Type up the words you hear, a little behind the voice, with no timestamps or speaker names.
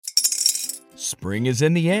Spring is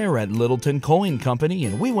in the air at Littleton Coin Company,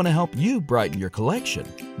 and we want to help you brighten your collection.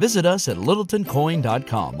 Visit us at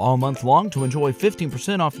littletoncoin.com all month long to enjoy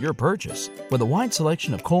 15% off your purchase. With a wide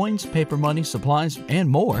selection of coins, paper money, supplies, and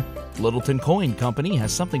more, Littleton Coin Company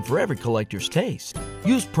has something for every collector's taste.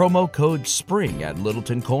 Use promo code SPRING at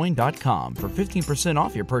littletoncoin.com for 15%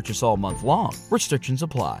 off your purchase all month long. Restrictions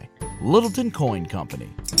apply. Littleton Coin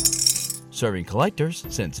Company. Serving collectors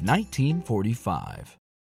since 1945.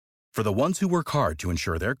 For the ones who work hard to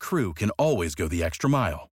ensure their crew can always go the extra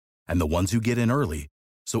mile, and the ones who get in early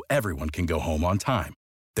so everyone can go home on time,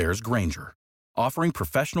 there's Grainger, offering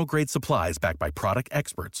professional-grade supplies backed by product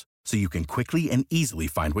experts so you can quickly and easily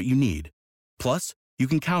find what you need. Plus, you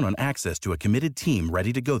can count on access to a committed team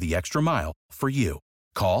ready to go the extra mile for you.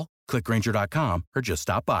 Call, click Grainger.com, or just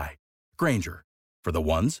stop by. Grainger, for the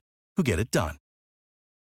ones who get it done.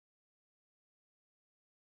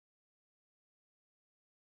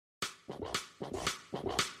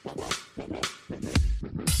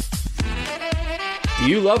 Do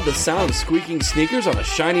you love the sound of squeaking sneakers on a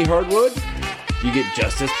shiny hardwood? You get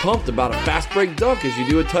just as pumped about a fast break dunk as you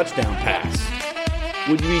do a touchdown pass.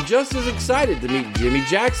 Would you be just as excited to meet Jimmy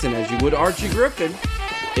Jackson as you would Archie Griffin?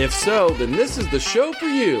 If so, then this is the show for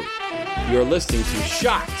you. You're listening to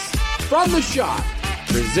Shots from the Shot,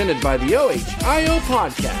 presented by the OHIO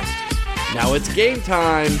Podcast. Now it's game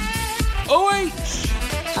time. OH!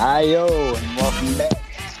 Hi-yo, and welcome back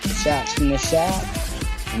to Shots from the Shot.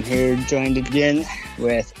 I'm here joined again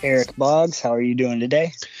with Eric Boggs. How are you doing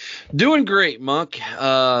today? Doing great, Monk.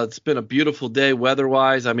 It's been a beautiful day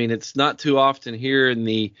weather-wise. I mean, it's not too often here in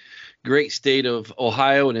the great state of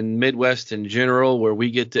Ohio and in Midwest in general where we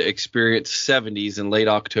get to experience 70s in late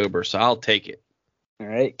October, so I'll take it. All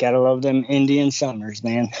right, gotta love them Indian summers,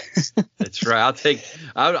 man. That's right.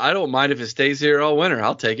 I don't mind if it stays here all winter.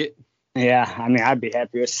 I'll take it. Yeah, I mean, I'd be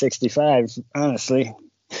happy with 65, honestly.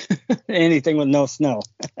 Anything with no snow.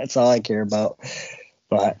 That's all I care about.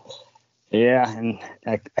 But, yeah, and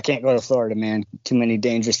I can't go to Florida, man. Too many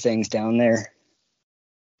dangerous things down there.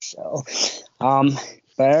 So, but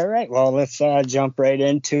all right, well, let's jump right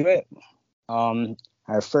into it.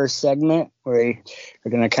 Our first segment, we're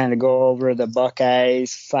going to kind of go over the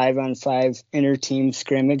Buckeyes 5-on-5 inter-team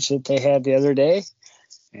scrimmage that they had the other day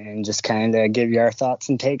and just kind of give you our thoughts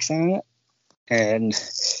and takes on it. And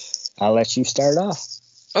I'll let you start off.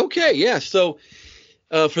 Okay, yeah. So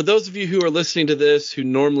for those of you who are listening to this, who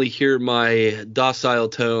normally hear my docile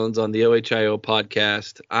tones on the OHIO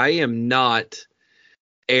podcast, I am not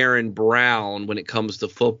Aaron Brown when it comes to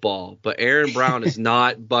football, but Aaron Brown is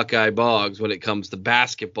not Buckeye Boggs when it comes to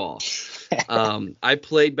basketball. I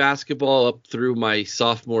played basketball up through my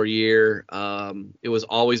sophomore year. It was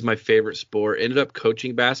always my favorite sport. Ended up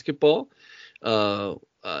coaching basketball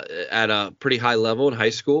at a pretty high level in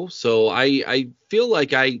high school. So I feel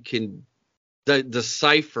like I can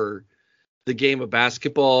decipher the game of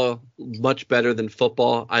basketball much better than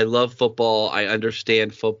football. I love football. I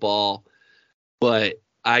understand football, but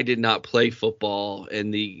I did not play football,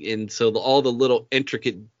 and so all the little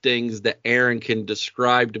intricate things that Aaron can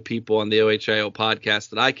describe to people on the OHIO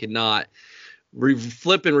podcast that I cannot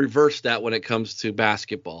flip and reverse that when it comes to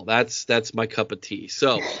basketball. That's my cup of tea.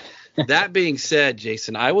 So that being said,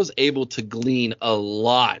 Jason, I was able to glean a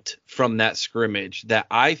lot from that scrimmage that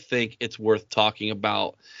I think it's worth talking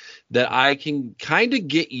about, that I can kind of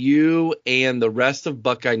get you and the rest of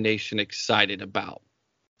Buckeye Nation excited about.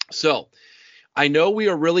 So I know we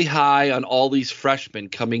are really high on all these freshmen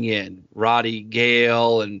coming in, Roddy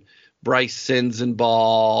Gale and Bryce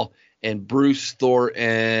Sensenball and Bruce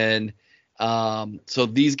Thornton. So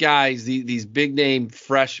these guys, these big name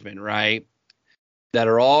freshmen, right, that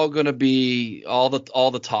are all going to be all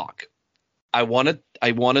the talk. I want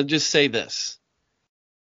to just say this.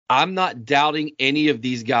 I'm not doubting any of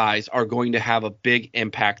these guys are going to have a big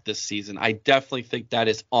impact this season. I definitely think that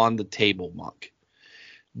is on the table, Monk.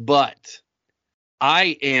 But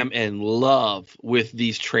I am in love with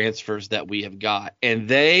these transfers that we have got, and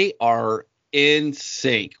they are in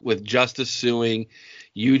sync with Justice Suing,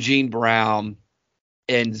 Eugene Brown,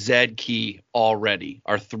 and Zed Key already.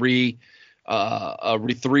 Our three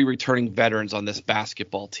returning veterans on this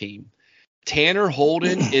basketball team. Tanner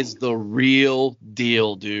Holden is the real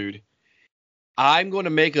deal, dude. I'm going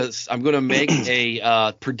to make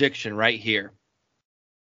a prediction right here.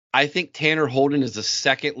 I think Tanner Holden is the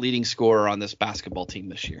second leading scorer on this basketball team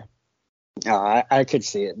this year. I could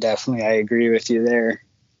see it. Definitely. I agree with you there.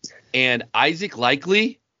 And Isaac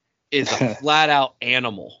Likely is a flat out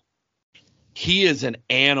animal. He is an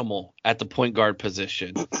animal at the point guard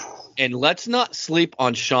position. And let's not sleep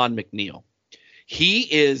on Sean McNeil. He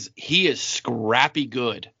is scrappy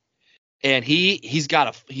good. and he's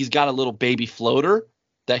got a little baby floater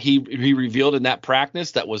that he revealed in that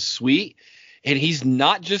practice that was sweet. And he's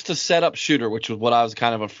not just a setup shooter, which was what I was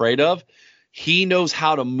kind of afraid of. He knows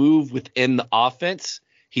how to move within the offense.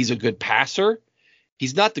 He's a good passer.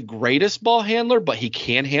 He's not the greatest ball handler, but he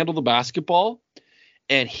can handle the basketball.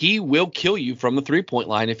 And he will kill you from the three-point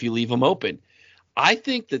line if you leave him open. I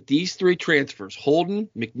think that these three transfers, Holden,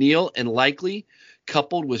 McNeil, and Likely,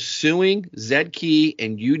 coupled with Suing, Zed Key,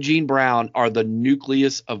 and Eugene Brown, are the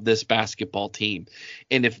nucleus of this basketball team.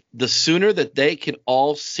 And if the sooner that they can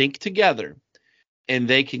all sync together and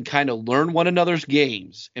they can kind of learn one another's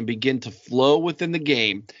games and begin to flow within the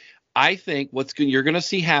game, I think you're going to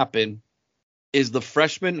see happen is the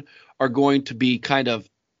freshmen are going to be kind of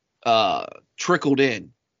trickled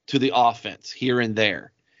in to the offense here and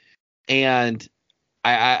there. And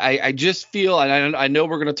I just feel, and I know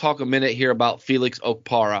we're going to talk a minute here about Felix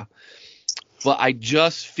Okpara, but I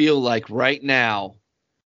just feel like right now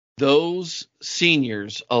those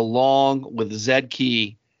seniors along with Zed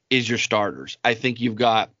Key is your starters. I think you've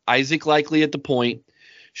got Isaac Likely at the point,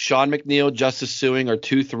 Sean McNeil, Justice Suing are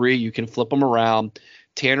 2-3. You can flip them around.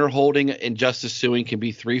 Tanner Holding and Justice Suing can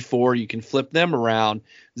be 3-4. You can flip them around.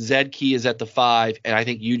 Zed Key is at the 5, and I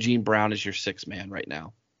think Eugene Brown is your 6th man right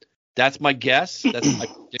now. That's my guess. That's my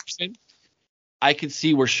prediction. I could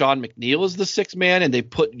see where Sean McNeil is the 6th man, and they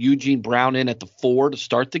put Eugene Brown in at the 4 to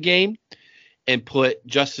start the game and put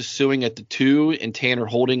Justice Suing at the 2 and Tanner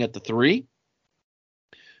Holding at the 3.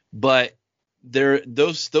 But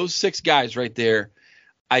those 6 guys right there,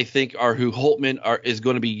 I think, are who Holtman is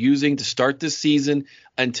going to be using to start this season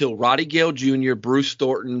until Roddy Gale Jr., Bruce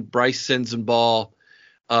Thornton, Bryce Sensenball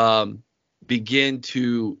begin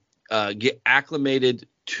to get acclimated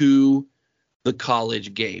to the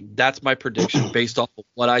college game. That's my prediction based off of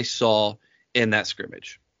what I saw in that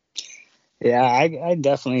scrimmage. Yeah, I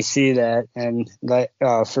definitely see that. And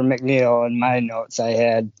for McNeil, in my notes, I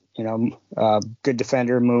had, good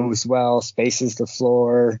defender, moves well, spaces the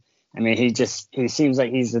floor. I mean, he seems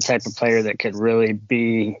like he's the type of player that could really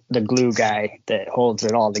be the glue guy that holds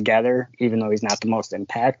it all together, even though he's not the most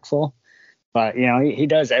impactful. But, he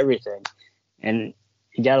does everything. And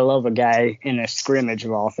you got to love a guy in a scrimmage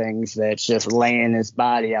of all things that's just laying his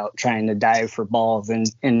body out trying to dive for balls and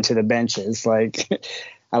into the benches. Like,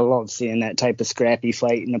 I love seeing that type of scrappy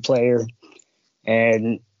fight in a player.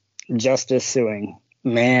 And Justice Suing,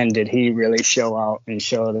 man, did he really show out and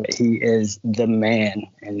show that he is the man.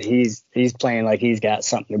 And he's playing like he's got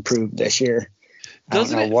something to prove this year. I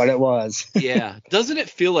don't know what it was. Yeah. Doesn't it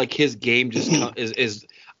feel like his game just is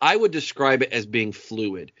I would describe it as being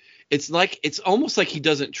fluid. It's almost like he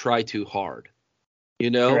doesn't try too hard.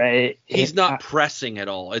 Right. He's not pressing at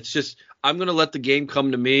all. It's just, I'm going to let the game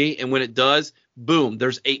come to me. And when it does, boom,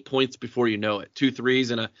 there's 8 points before you know it. 2 threes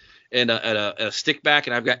and a stick back,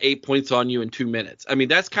 and I've got 8 points on you in 2 minutes. I mean,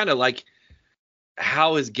 that's kind of like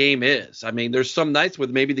how his game is. I mean, there's some nights where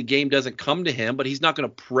maybe the game doesn't come to him, but he's not going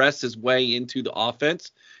to press his way into the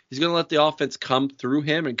offense. He's going to let the offense come through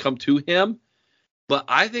him and come to him. But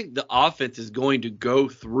I think the offense is going to go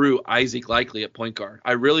through Isaac Likely at point guard.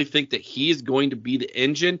 I really think that he is going to be the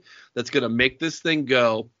engine that's going to make this thing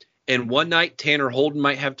go. And one night, Tanner Holden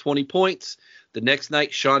might have 20 points. The next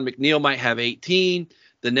night, Sean McNeil might have 18.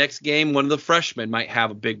 The next game, one of the freshmen might have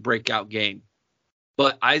a big breakout game.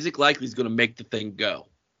 But Isaac Likely is going to make the thing go.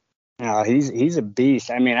 No, he's a beast.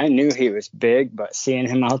 I mean, I knew he was big, but seeing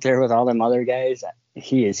him out there with all them other guys,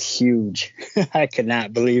 he is huge. I could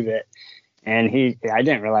not believe it. And I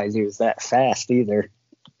didn't realize he was that fast either.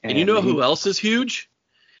 And you know who else is huge?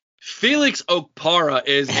 Felix Okpara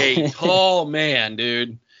is a tall man,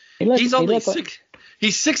 dude. He's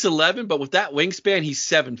 6'11", but with that wingspan, he's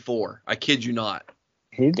 7'4". I kid you not.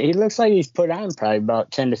 He looks like he's put on probably about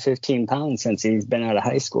 10 to 15 pounds since he's been out of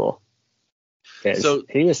high school. So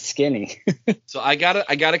he was skinny. So I got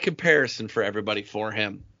a comparison for everybody for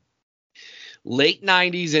him. Late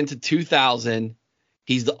 90s into 2000.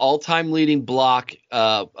 He's the all-time leading block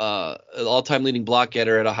getter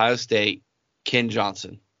at Ohio State, Ken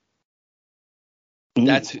Johnson.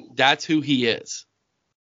 That's who he is.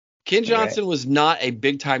 Ken Johnson was not a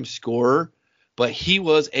big-time scorer, but he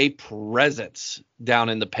was a presence down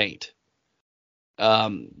in the paint.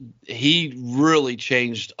 He really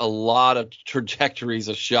changed a lot of trajectories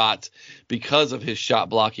of shots because of his shot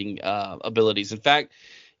blocking abilities. In fact,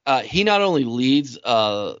 he not only leads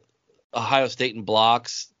Ohio State in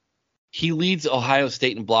blocks, he leads Ohio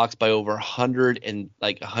State in blocks by over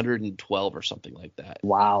 112 or something like that.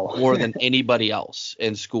 Wow. More than anybody else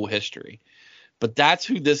in school history. But that's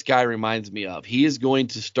who this guy reminds me of. He is going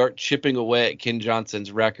to start chipping away at Ken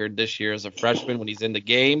Johnson's record this year as a freshman when he's in the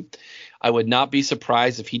game. I would not be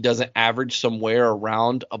surprised if he doesn't average somewhere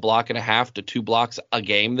around a block and a half to 2 blocks a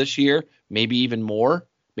game this year, maybe even more,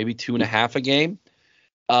 maybe 2.5 a game.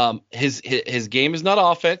 His game is not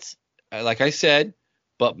offense, like I said,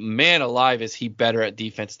 but man alive, is he better at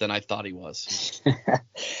defense than I thought he was.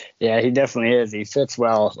 Yeah, he definitely is. He fits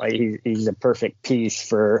well. Like he's a perfect piece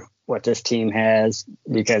for what this team has,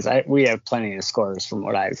 because we have plenty of scorers from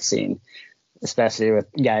what I've seen, especially with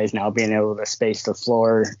guys now being able to space the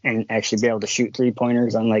floor and actually be able to shoot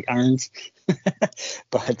 3-pointers, unlike Arns.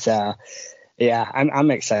 But yeah,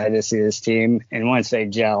 I'm excited to see this team, and once they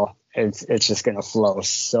gel, it's just gonna flow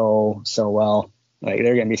so well. Like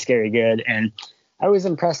they're gonna be scary good. And I was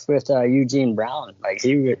impressed with Eugene Brown. Like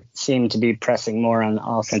he seemed to be pressing more on the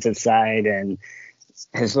offensive side, and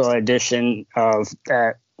his little addition of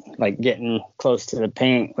that, like getting close to the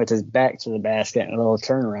paint with his back to the basket and a little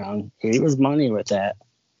turnaround, he was money with that.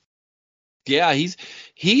 Yeah, he's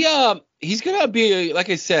gonna be, like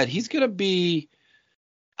I said, he's gonna be.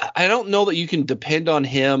 I don't know that you can depend on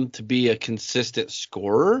him to be a consistent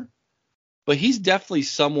scorer, but he's definitely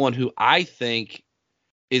someone who I think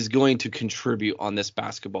is going to contribute on this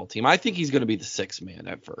basketball team. I think he's going to be the 6th man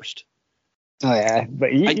at first. Oh yeah,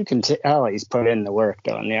 but you can tell he's put in the work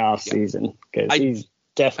though in the off season, because he's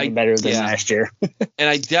definitely better than last year. And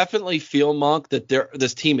I definitely feel, Monk, that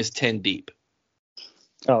this team is 10 deep.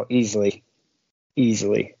 Oh, easily,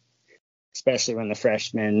 especially when the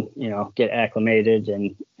freshmen, get acclimated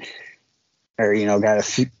or got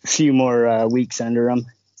a few more weeks under them.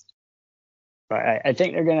 But I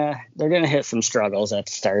think they're gonna hit some struggles at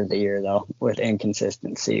the start of the year though, with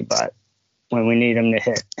inconsistency. But when we need them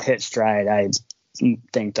to hit stride, I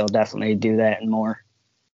think they'll definitely do that and more.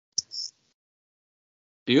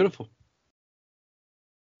 Beautiful.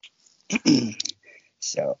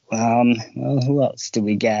 So, well, who else do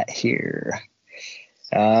we got here?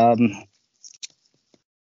 I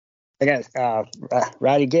got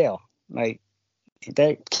Roddy Gale. Like,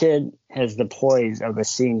 that kid has the poise of a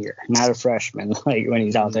senior, not a freshman. Like when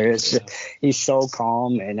he's out there, he's so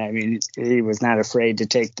calm, and I mean, he was not afraid to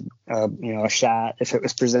take a shot if it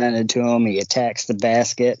was presented to him. He attacks the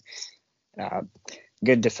basket.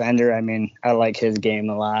 Good defender. I mean, I like his game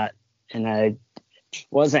a lot, and I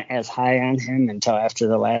wasn't as high on him until after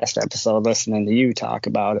the last episode, listening to you talk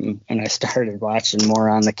about him, and I started watching more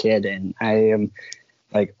on the kid, and I am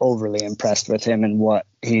like overly impressed with him and what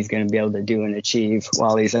he's going to be able to do and achieve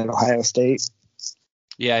while he's at Ohio State.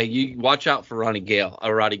 Yeah, you watch out for Roddy Gale.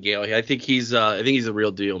 I think he's a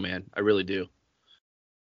real deal, man. I really do.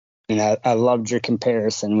 And I loved your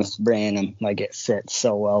comparison with Branham. Like it fits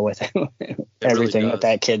so well with everything really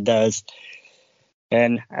that kid does.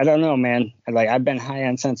 And I don't know, man. Like I've been high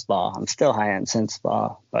on Sensabaugh. I'm still high on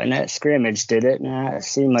Sensabaugh. But in that scrimmage did it, and it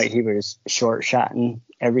seemed like he was short-shotting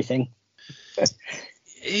everything.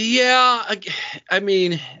 Yeah, I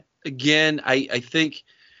mean, again, I think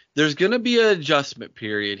there's going to be an adjustment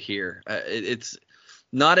period here. It's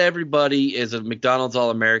not everybody is a McDonald's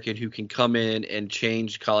All-American who can come in and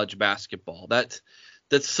change college basketball. That's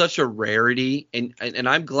such a rarity, and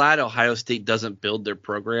I'm glad Ohio State doesn't build their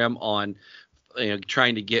program on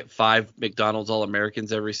trying to get 5 McDonald's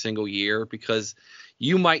All-Americans every single year, because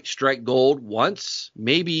you might strike gold once,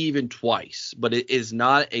 maybe even twice, but it is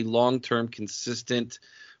not a long-term consistent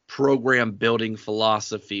program building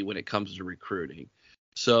philosophy when it comes to recruiting.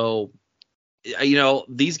 So,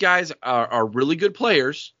 these guys are really good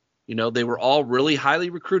players. They were all really highly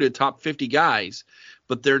recruited, top 50 guys,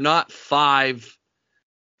 but they're not 5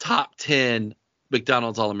 top 10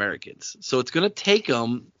 McDonald's All-Americans. So it's going to take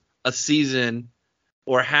them a season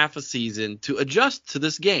or half a season to adjust to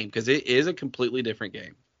this game, because it is a completely different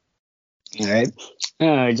game. All right.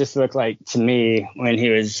 It just looked like to me when he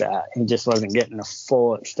was he just wasn't getting a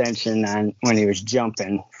full extension on when he was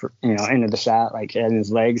jumping into the shot. Like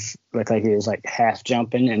his legs looked like he was like half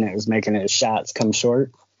jumping, and it was making his shots come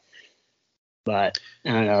short. But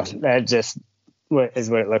I don't know, that just is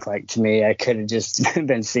what it looked like to me. I could have just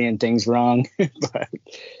been seeing things wrong, but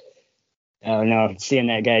I don't know. Seeing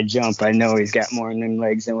that guy jump, I know he's got more in them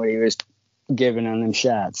legs than what he was giving on them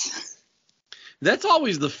shots. That's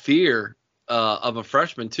always the fear of a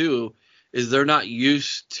freshman too, is they're not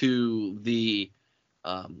used to the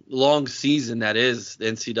long season that is the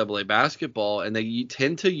NCAA basketball, and they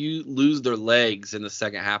tend to lose their legs in the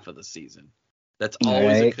second half of the season. That's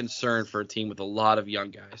always a concern for a team with a lot of young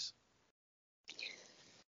guys.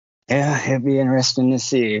 Yeah, it'll be interesting to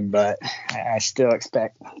see, but I still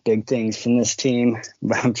expect big things from this team.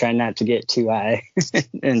 But I'm trying not to get too high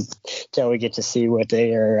until we get to see what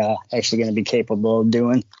they are actually going to be capable of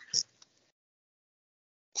doing.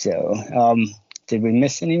 So, did we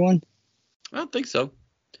miss anyone? I don't think so.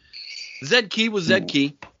 Zed Key was Zed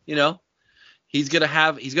Key. You know, he's gonna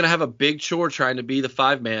have a big chore trying to be the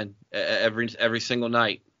 5-man every single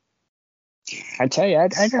night. I tell you, I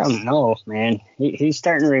don't know, man. He's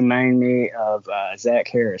starting to remind me of Zach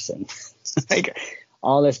Harrison. Like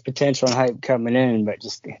all this potential and hype coming in, but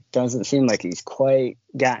just doesn't seem like he's quite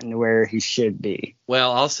gotten to where he should be.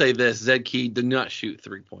 Well, I'll say this: Zed Key, do not shoot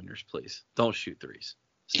 3-pointers, please. Don't shoot threes.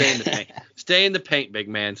 Stay in the paint. Stay in the paint, big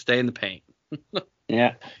man. Stay in the paint.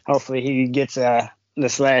 Yeah. Hopefully he gets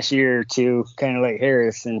this last year or two, kind of like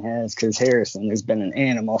Harrison has, because Harrison has been an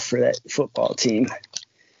animal for that football team.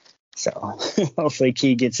 So hopefully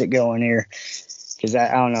Key gets it going here, because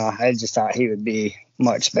I don't know. I just thought he would be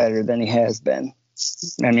much better than he has been.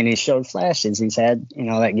 I mean, he showed flashes. He's had,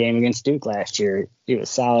 that game against Duke last year. He was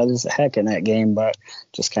solid as a heck in that game, but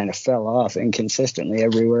just kind of fell off inconsistently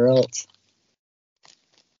everywhere else.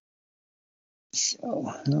 So,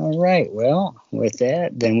 all right. Well, with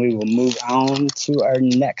that, then we will move on to our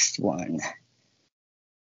next one.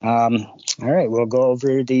 All right. We'll go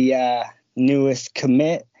over the newest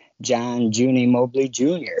commit, John Junie Mobley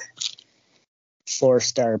Jr.,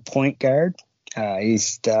 4-star point guard.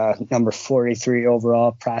 He's the number 43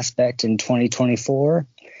 overall prospect in 2024.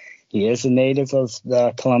 He is a native of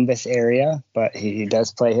the Columbus area, but he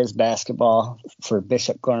does play his basketball for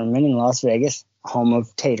Bishop Gorman in Las Vegas, home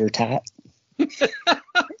of Tater Tot.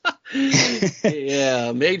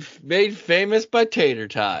 Yeah, made famous by Tater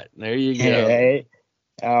Tot. There you go.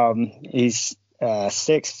 Right. He's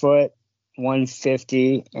 6 foot,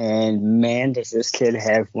 150, and man, does this kid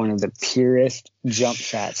have one of the purest jump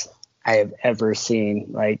shots I have ever seen.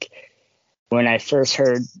 Like when I first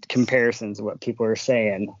heard comparisons of what people were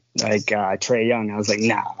saying, like Trae Young, I was like,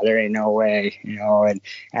 nah, there ain't no way, And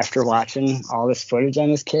after watching all this footage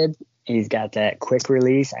on this kid, he's got that quick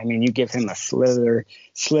release. I mean, you give him a sliver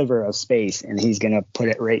of space, and he's gonna put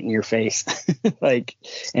it right in your face.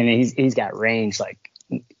 And he's got range. Like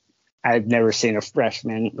I've never seen a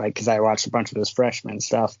freshman, because I watched a bunch of his freshman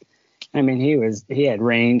stuff. I mean, he had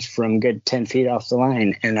range from good 10 feet off the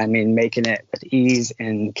line, and I mean, making it with ease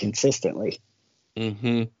and consistently.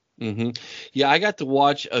 Yeah, I got to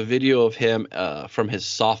watch a video of him from his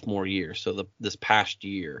sophomore year, so this past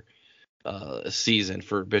year season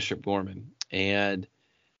for Bishop Gorman, and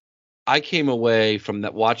I came away from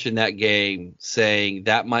watching that game saying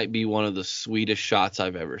that might be one of the sweetest shots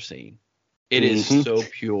I've ever seen. It is so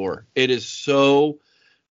pure. It is so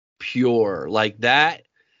pure. Like that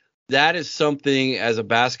is something as a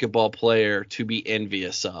basketball player to be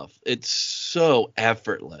envious of. It's so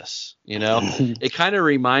effortless, It kind of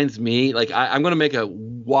reminds me, I'm going to make a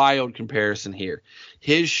wild comparison here.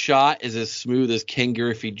 His shot is as smooth as Ken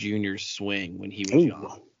Griffey Jr.'s swing when he was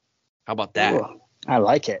young. How about that? Ooh, I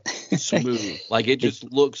like it. Smooth. It just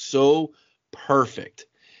looks so perfect.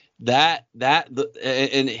 And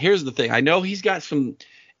here's the thing. I know he's got some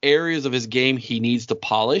areas of his game he needs to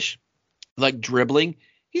polish, like dribbling.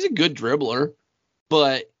 He's a good dribbler,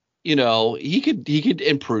 but he could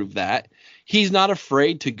improve that. He's not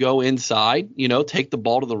afraid to go inside, take the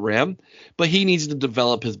ball to the rim, but he needs to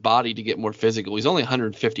develop his body to get more physical. He's only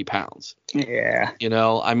 150 pounds. Yeah.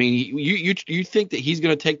 I mean, you think that he's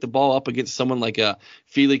going to take the ball up against someone like a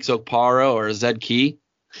Felix Okpara or a Zed Key?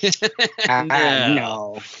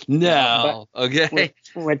 No. Okay.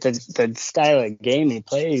 With the style of game he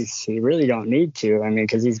plays, he really don't need to. I mean,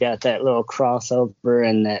 because he's got that little crossover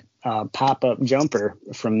and that pop-up jumper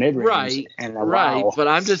from mid-range. Right. But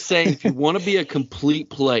I'm just saying, if you want to be a complete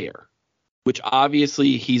player, which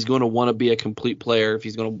obviously he's going to want to be a complete player if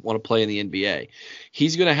he's going to want to play in the NBA,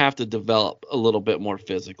 he's going to have to develop a little bit more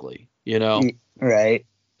physically, Right.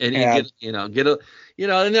 And and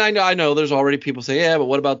then I know there's already people say, yeah, but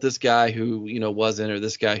what about this guy who, wasn't, or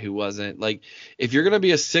this guy who wasn't? Like, if you're going to be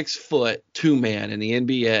a 6 foot 2-man in the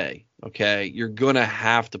NBA, okay, you're going to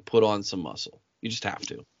have to put on some muscle. You just have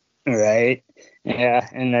to. Right. Yeah.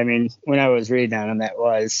 And I mean, when I was reading on him, that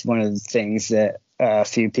was one of the things that a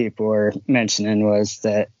few people were mentioning, was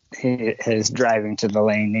that his driving to the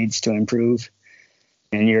lane needs to improve.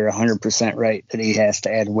 And you're 100% right that he has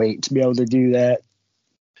to add weight to be able to do that.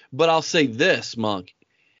 But I'll say this, Monk.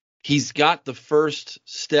 He's got the first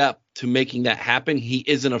step to making that happen. He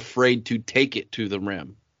isn't afraid to take it to the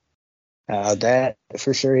rim. That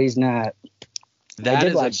for sure he's not.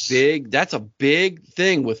 That's a big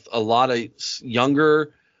thing with a lot of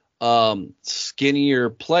younger skinnier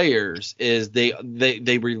players is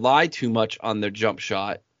they rely too much on their jump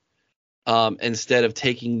shot instead of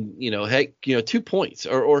taking 2 points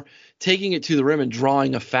or taking it to the rim and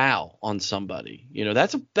drawing a foul on somebody.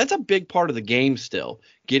 That's a big part of the game still,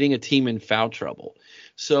 getting a team in foul trouble.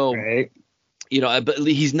 So Right. But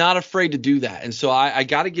he's not afraid to do that. And so I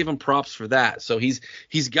got to give him props for that. So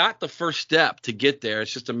he's got the first step to get there.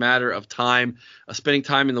 It's just a matter of time, spending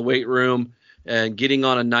time in the weight room and getting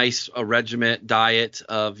on a nice regiment diet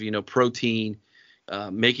of, protein,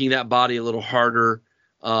 making that body a little harder.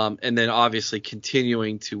 And then obviously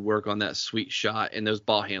continuing to work on that sweet shot and those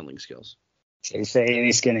ball handling skills. So you're saying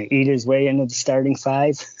he's going to eat his way into the starting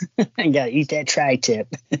five and got to eat that tri-tip.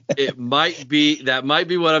 That might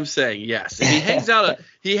be what I'm saying. Yes. If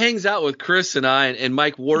he hangs out with Chris and I and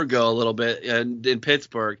Mike Wargo a little bit in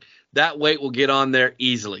Pittsburgh, that weight will get on there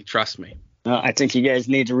easily. Trust me. I think you guys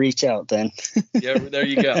need to reach out then. Yeah, there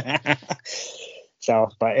you go.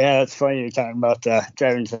 So, but yeah, it's funny you're talking about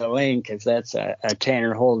driving to the lane, because that's a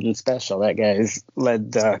Tanner Holden special. That guy's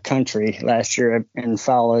led the country last year in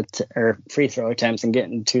free throw attempts and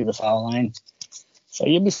getting to the foul line. So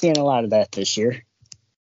you'll be seeing a lot of that this year.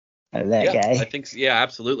 That guy. I think so. Yeah,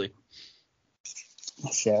 absolutely.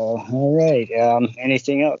 So, all right.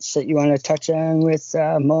 Anything else that you want to touch on with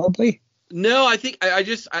Mobley? No, I think I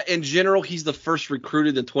in general, he's the first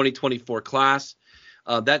recruited in 2024 class.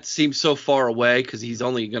 That seems so far away because he's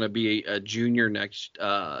only going to be a junior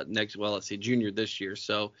junior this year.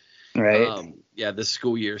 So, right. This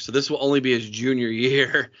school year. So this will only be his junior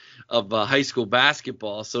year of high school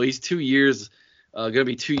basketball. So he's 2 years, going to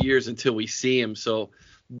be 2 years until we see him. So,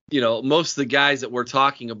 most of the guys that we're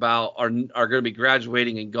talking about are going to be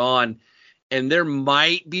graduating and gone. And there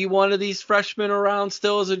might be one of these freshmen around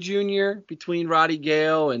still as a junior between Roddy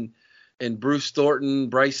Gale and Bruce Thornton,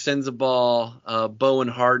 Bryce Sensabaugh, Bowen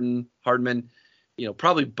Hardman.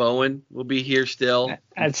 Probably Bowen will be here still.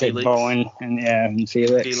 I'd say Bowen and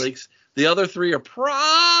Felix. The other three are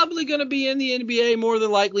probably going to be in the NBA more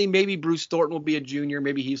than likely. Maybe Bruce Thornton will be a junior.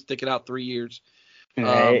 Maybe he's sticking out 3 years.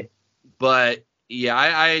 Right. But yeah,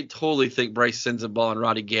 I totally think Bryce Sensabaugh and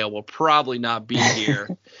Roddy Gale will probably not be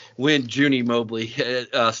here when Junie Mobley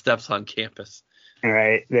steps on campus. All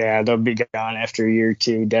right. Yeah, they'll be gone after a year or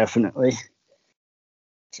two, definitely.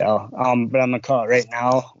 So, but I'm going to call it right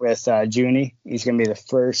now with Junie. He's going to be the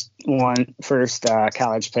first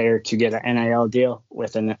college player to get an NIL deal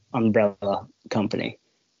with an umbrella company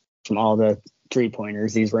from all the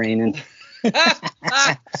 3-pointers he's raining.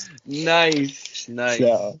 Nice.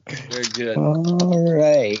 So, very good. All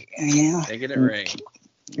right. Yeah. Making it rain.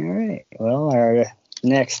 All right. Well, our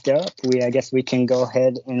next up, I guess we can go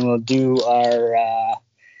ahead and we'll do our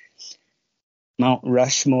Mount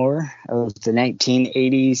Rushmore of the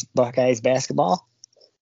 1980s Buckeyes basketball.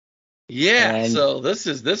 Yeah. So this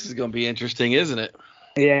is going to be interesting, isn't it?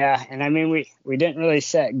 Yeah, and I mean we didn't really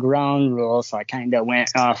set ground rules, so I kind of went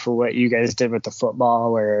off of what you guys did with the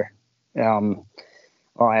football, where maybe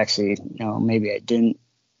I didn't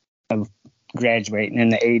graduating in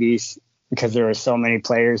the 80s because there were so many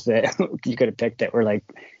players that you could have picked that were like,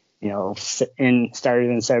 started in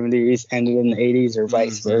the 70s, ended in the 80s, or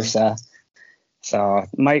vice versa. So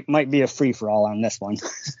might be a free for all on this one.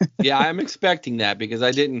 Yeah, I'm expecting that because I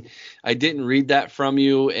didn't read that from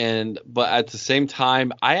you, but at the same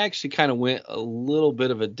time, I actually kind of went a little bit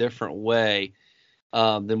of a different way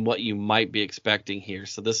than what you might be expecting here.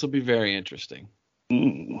 So this will be very interesting.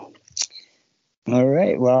 All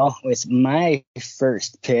right. Well, with my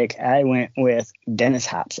first pick, I went with Dennis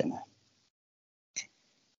Hopson.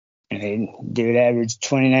 I mean, dude averaged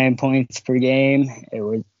 29 points per game.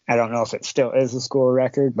 I don't know if it still is a school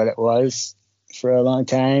record, but it was for a long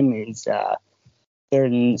time. He's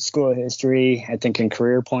third in school history, I think, in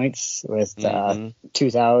career points with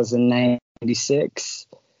 2,096.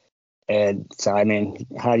 And so, I mean,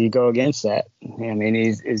 how do you go against that? I mean,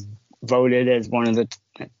 he's voted as one of the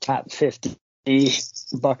top 50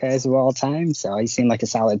 Buckeyes of all time. So he seemed like a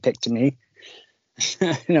solid pick to me.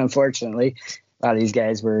 And unfortunately, a lot of these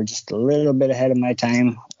guys were just a little bit ahead of my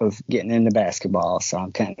time of getting into basketball. So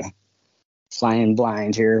I'm kind of flying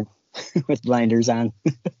blind here with blinders on.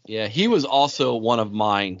 Yeah, he was also one of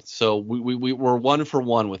mine. So we were 1 for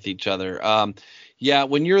 1 with each other. Yeah,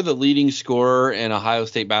 when you're the leading scorer in Ohio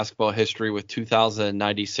State basketball history with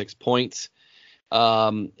 2,096 points,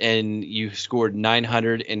 and you scored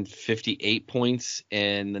 958 points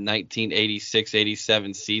in the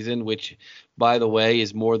 1986-87 season, which, by the way,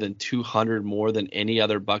 is more than 200 more than any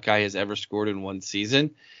other Buckeye has ever scored in one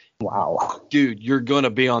season. Wow. Dude, you're going to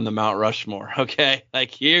be on the Mount Rushmore, okay?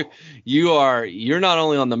 Like you're not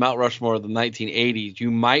only on the Mount Rushmore of the 1980s,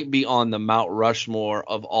 you might be on the Mount Rushmore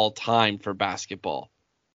of all time for basketball.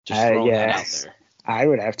 Just throwing that out there. I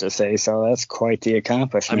would have to say so. That's quite the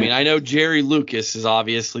accomplishment. I mean, I know Jerry Lucas is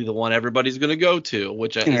obviously the one everybody's going to go to,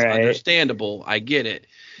 which is understandable. I get it.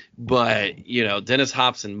 But, Dennis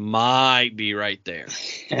Hopson might be right there.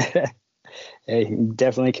 Hey, you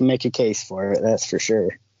definitely can make a case for it. That's for sure.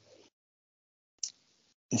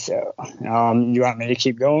 So, you want me to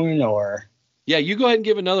keep going or? Yeah, you go ahead and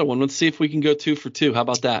give another one. Let's see if we can go 2 for 2. How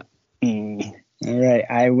about that? All right.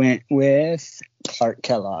 I went with Clark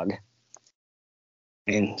Kellogg.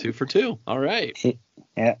 And 2 for 2. All right. He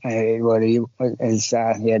had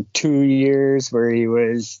 2 years where he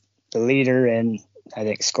was the leader in, I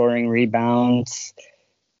think, scoring rebounds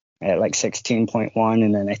at like 16.1,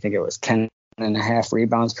 and then I think it was 10.5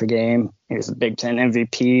 rebounds per game. He was a Big Ten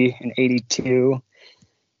MVP in '82.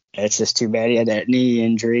 It's just too bad he had that knee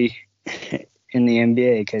injury in the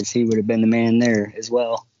NBA because he would have been the man there as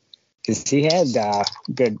well. Because he had a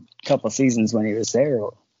good couple seasons when he was there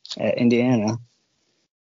at Indiana.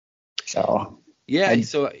 So yeah,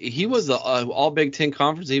 so he was the All Big Ten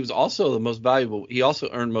Conference. He was also the most valuable. He also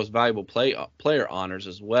earned most valuable player honors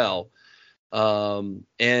as well. And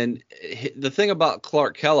the thing about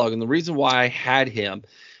Clark Kellogg, and the reason why I had him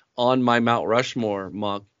on my Mount Rushmore,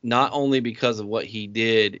 Monk, not only because of what he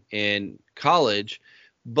did in college,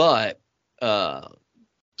 but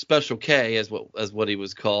Special K, as what he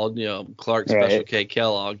was called, Clark Special K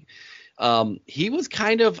Kellogg. He was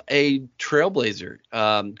kind of a trailblazer.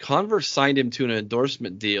 Converse signed him to an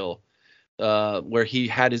endorsement deal where he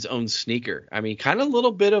had his own sneaker. I mean, kind of a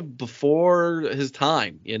little bit of before his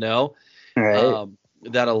time, Right.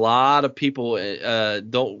 that a lot of people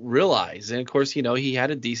don't realize. And of course, he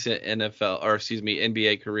had a decent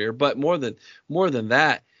NBA career, but more than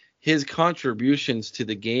that, his contributions to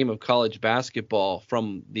the game of college basketball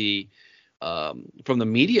from the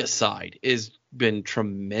media side has been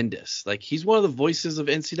tremendous. Like, he's one of the voices of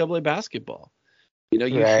NCAA basketball. You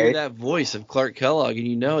hear that voice of Clark Kellogg,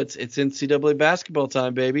 and it's NCAA basketball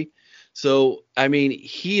time, baby. So, I mean,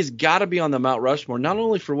 he's got to be on the Mount Rushmore, not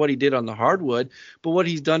only for what he did on the hardwood, but what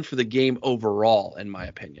he's done for the game overall, in my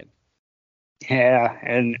opinion. Yeah,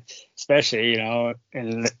 and especially,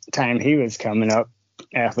 in the time he was coming up,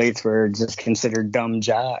 athletes were just considered dumb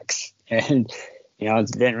jocks and,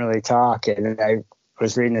 didn't really talk. And I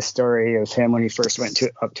was reading a story of him when he first went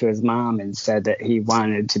up to his mom and said that he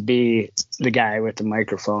wanted to be the guy with the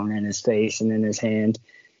microphone in his face and in his hand.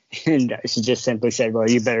 And she just simply said, well,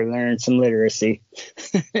 you better learn some literacy.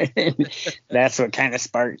 That's what kind of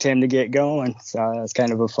sparked him to get going. So that's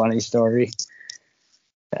kind of a funny story.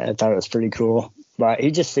 I thought it was pretty cool. But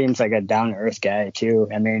he just seems like a down-to-earth guy, too.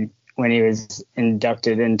 I mean, when he was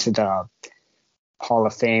inducted into the Hall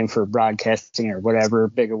of Fame for broadcasting or whatever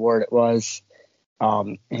big award it was,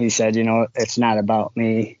 he said, it's not about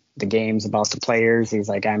me. The game's about the players. He's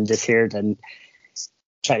like, I'm just here to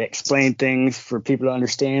try to explain things for people to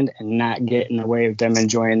understand and not get in the way of them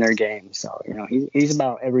enjoying their game. So, he's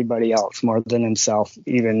about everybody else more than himself,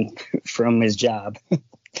 even from his job.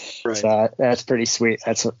 Right. So that's pretty sweet.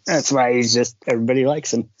 That's why everybody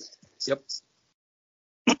likes him. Yep.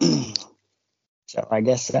 So I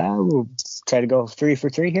guess we'll try to go 3 for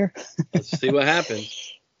 3 here. Let's see what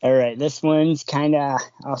happens. All right. This one's kind of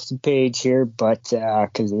off the page here, but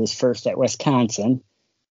because it was first at Wisconsin,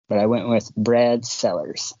 but I went with Brad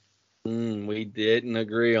Sellers. We didn't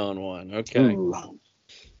agree on one. Okay. Ooh. All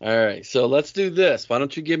right. So let's do this. Why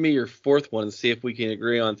don't you give me your fourth one and see if we can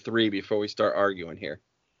agree on 3 before we start arguing here.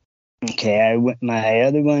 Okay. My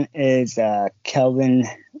other one is Kelvin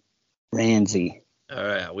Ramsey. All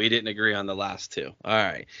right, we didn't agree on the last 2. All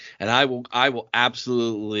right, and I will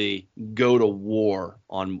absolutely go to war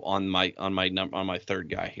on my third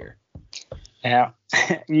guy here. Yeah,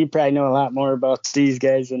 you probably know a lot more about these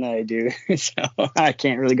guys than I do, so I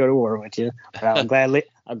can't really go to war with you. But I'll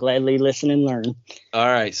gladly listen and learn. All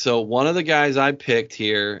right, so one of the guys I picked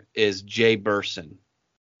here is Jay Burson.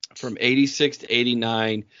 From 86 to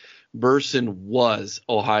 89, Burson was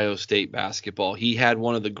Ohio State basketball. He had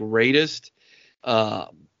one of the greatest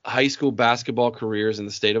high school basketball careers in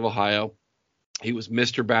the state of Ohio. He was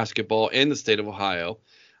Mr. Basketball in the state of Ohio,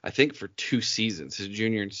 I think for 2 seasons, his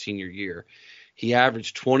junior and senior year. He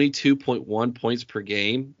averaged 22.1 points per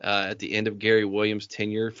game at the end of Gary Williams'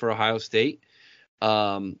 tenure for Ohio State.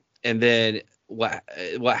 And then what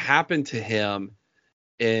happened to him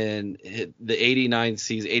in the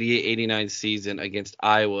 88-89 season against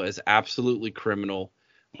Iowa is absolutely criminal.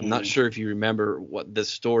 I'm not sure if you remember what this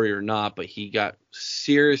story or not, but he got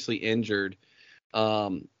seriously injured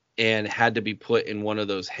and had to be put in one of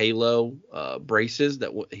those halo braces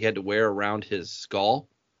that he had to wear around his skull,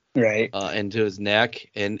 right, and to his neck,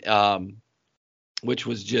 and which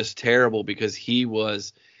was just terrible because he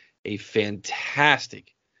was a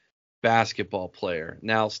fantastic basketball player.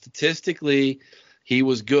 Now, statistically, he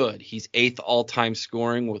was good. He's 8th all-time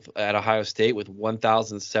scoring at Ohio State with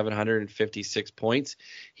 1,756 points.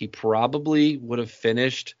 He probably would have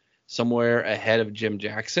finished somewhere ahead of Jim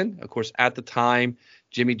Jackson. Of course, at the time,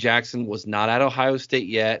 Jimmy Jackson was not at Ohio State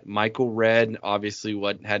yet. Michael Redd obviously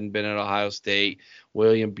hadn't been at Ohio State.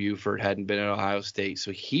 William Buford hadn't been at Ohio State.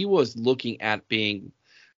 So he was looking at being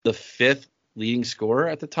the 5th leading scorer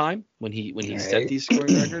at the time when he set these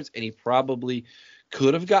scoring records, and he probably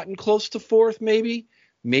could have gotten close to 4th,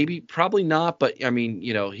 maybe probably not, but I mean,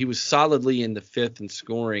 he was solidly in the 5th in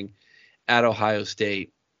scoring at Ohio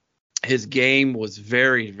State. His game was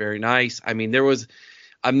very, very nice. I mean,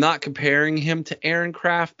 I'm not comparing him to Aaron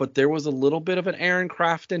Craft, but there was a little bit of an Aaron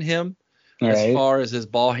Craft in him as far as his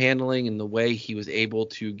ball handling and the way he was able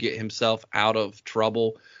to get himself out of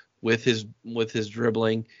trouble with his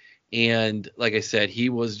dribbling. And like I said, he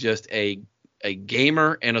was just a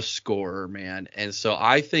gamer and a scorer, man. And so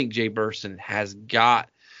I think Jay Burson has got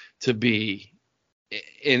to be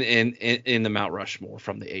in the Mount Rushmore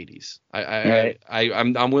from the 80s.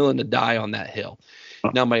 I'm willing to die on that hill.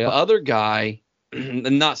 Now, my other guy,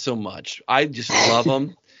 not so much. I just love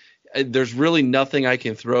him. There's really nothing I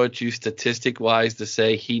can throw at you statistic-wise to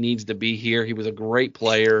say he needs to be here. He was a great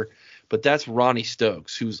player. But that's Ronnie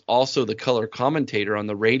Stokes, who's also the color commentator on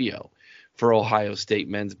the radio for Ohio State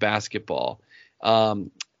men's basketball.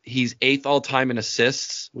 He's 8th all-time in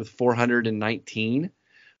assists with 419.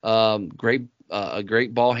 A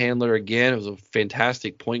great ball handler again. It was a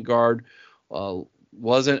fantastic point guard.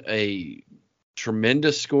 Wasn't a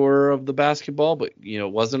tremendous scorer of the basketball, but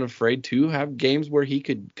wasn't afraid to have games where he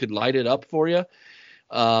could light it up for you.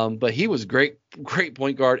 But he was great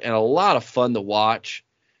point guard and a lot of fun to watch.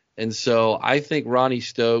 And so I think Ronnie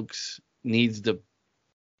Stokes needs to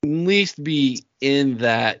at least be in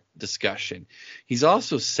that discussion. He's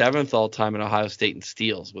also 7th all-time in Ohio State in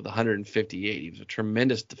steals with 158. He was a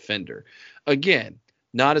tremendous defender. Again,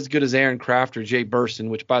 not as good as Aaron Craft or Jay Burson,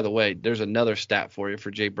 which, by the way, there's another stat for you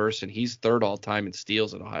for Jay Burson. He's 3rd all-time in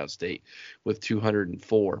steals at Ohio State with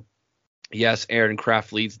 204. Yes, Aaron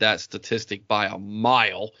Craft leads that statistic by a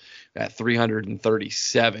mile at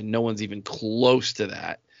 337. No one's even close to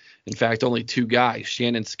that. In fact, only 2 guys,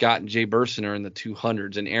 Shannon Scott and Jay Burson, are in the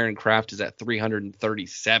 200s, and Aaron Craft is at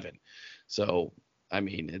 337. So, I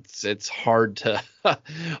mean, it's hard to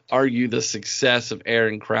argue the success of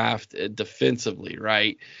Aaron Craft defensively,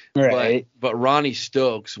 right? Right. But Ronnie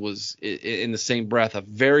Stokes was, in the same breath, a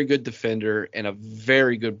very good defender and a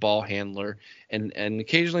very good ball handler, and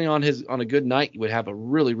occasionally on a good night would have a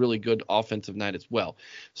really, really good offensive night as well.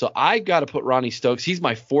 So I got to put Ronnie Stokes. He's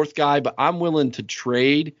my 4th guy, but I'm willing to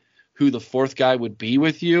trade who the 4th guy would be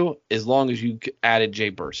with you as long as you added Jay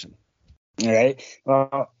Burson. All right.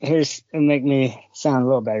 Well, it'll make me sound a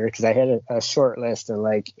little better because I had a short list of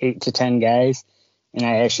like 8 to 10 guys, and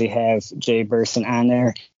I actually have Jay Burson on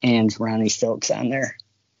there and Ronnie Stokes on there.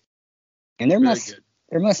 And there must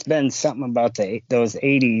have been something about those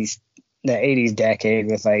 80s, the 80s decade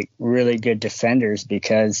with like really good defenders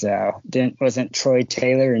because wasn't Troy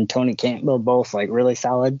Taylor and Tony Campbell both like really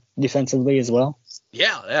solid defensively as well?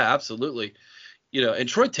 Yeah, absolutely. And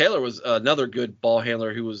Troy Taylor was another good ball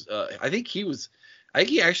handler who was, I think he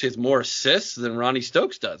actually has more assists than Ronnie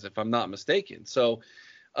Stokes does, if I'm not mistaken. So,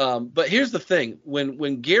 but here's the thing.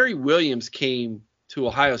 When Gary Williams came to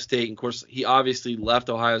Ohio State, and of course, he obviously left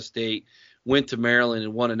Ohio State, went to Maryland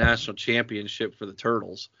and won a national championship for the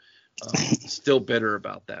Turtles. Still bitter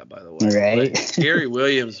about that, by the way. Right. But Gary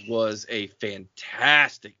Williams was a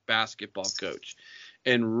fantastic basketball coach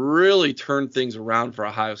and really turned things around for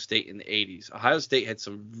Ohio State in the 80s. Ohio State had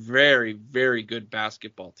some very, very good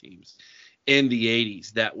basketball teams in the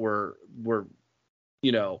 80s that were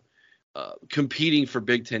competing for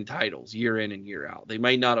Big Ten titles year in and year out. They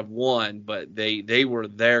might not have won, but they were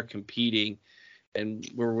there competing and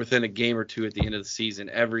were within a game or two at the end of the season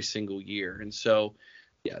every single year. And so,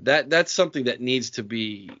 yeah, that's something that needs to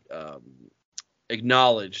be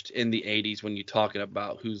acknowledged in the 80s when you're talking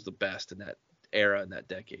about who's the best in that era and that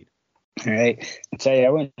decade. All right. I'll tell you, I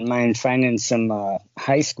wouldn't mind finding some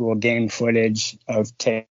high school game footage of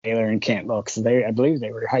Taylor and Campbell because I believe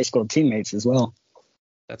they were high school teammates as well.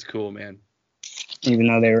 That's cool, man. Even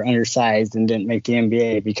though they were undersized and didn't make the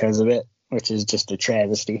NBA because of it, which is just a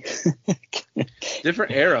travesty.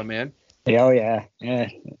 Different era, man. Oh yeah, yeah,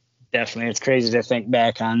 definitely. It's crazy to think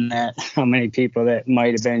back on that. How many people that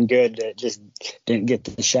might have been good that just didn't get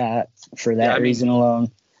the shot for Yeah, that I mean, reason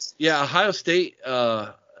alone. yeah, Ohio State.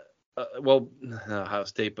 Well, not Ohio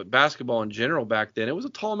State, but basketball in general back then, it was a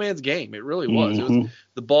tall man's game. It really was. It was Hmm.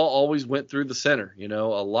 the ball always went through the center, a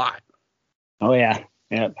lot. Oh yeah,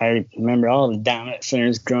 yeah. I remember all the dominant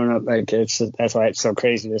centers growing up. Like that's why it's so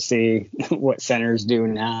crazy to see what centers do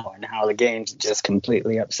now and how the game's just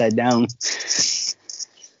completely upside down.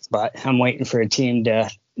 But I'm waiting for a team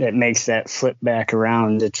that makes that flip back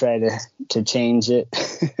around to try to change it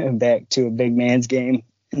back to a big man's game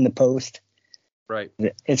in the post. Right.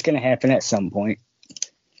 It's going to happen at some point.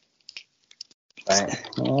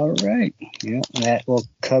 But all right, yeah, that will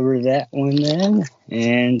cover that one then,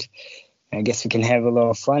 and I guess we can have a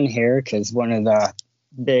little fun here because one of the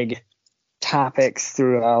big topics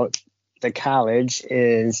throughout the college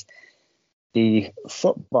is the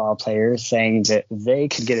football players saying that they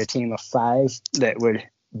could get a team of 5 that would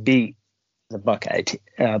beat the Buckeye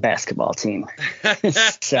basketball team.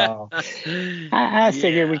 So I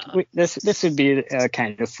figured this would be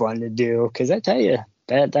kind of fun to do because I tell you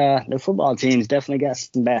that the football team's definitely got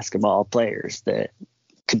some basketball players that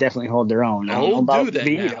could definitely hold their own. Do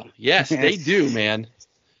they now? Yes, they do, man.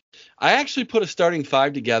 I actually put a starting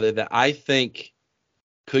 5 together that I think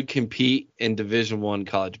could compete in Division I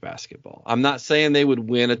college basketball. I'm not saying they would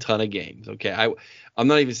win a ton of games. Okay, I'm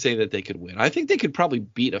not even saying that they could win. I think they could probably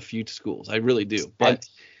beat a few schools. I really do. But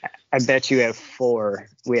I bet you have 4.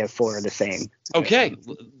 We have 4 of the same. Okay.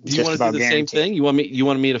 Do you want to do the same thing? You want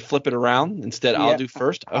me to flip it around instead? I'll do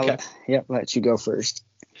first. Okay. Yep. Let you go first.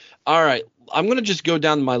 All right. I'm going to just go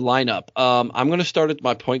down my lineup. I'm going to start at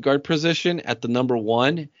my point guard position at the number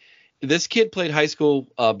 1. This kid played high school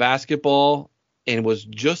basketball and was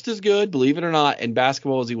just as good, believe it or not, in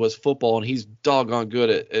basketball as he was football. And he's doggone good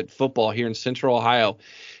at football here in Central Ohio.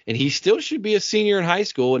 And he still should be a senior in high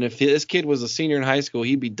school. And if this kid was a senior in high school,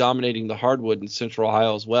 he'd be dominating the hardwood in Central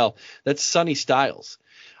Ohio as well. That's Sonny Styles.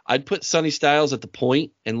 I'd put Sonny Styles at the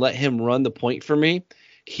point and let him run the point for me.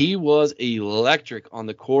 He was electric on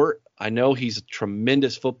the court. I know he's a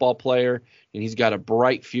tremendous football player, and he's got a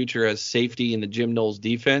bright future as safety in the Jim Knowles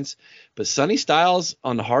defense. But Sonny Styles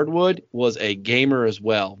on the hardwood was a gamer as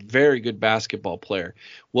well. Very good basketball player.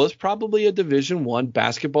 Was probably a Division I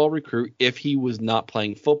basketball recruit if he was not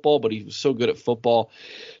playing football, but he was so good at football,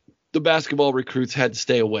 the basketball recruits had to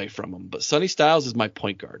stay away from him. But Sonny Styles is my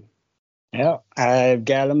point guard. Yeah, I've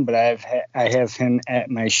got him, but I have him at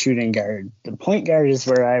my shooting guard. The point guard is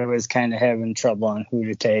where I was kind of having trouble on who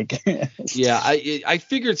to take. Yeah, I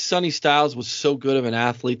figured Sonny Styles was so good of an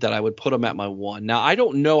athlete that I would put him at my 1. Now, I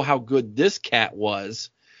don't know how good this cat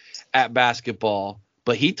was at basketball,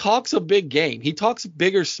 but he talks a big game. He talks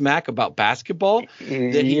bigger smack about basketball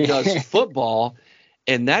than he does football,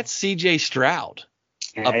 and that's C.J. Stroud.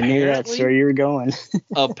 I knew that's where you were going.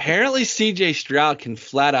 Apparently, C.J. Stroud can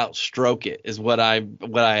flat out stroke it, is what I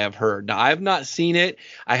have heard. Now, I have not seen it.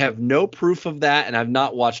 I have no proof of that, and I've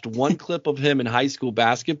not watched one clip of him in high school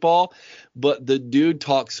basketball. But the dude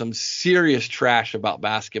talks some serious trash about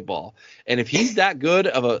basketball. And if he's that good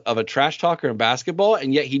of a trash talker in basketball,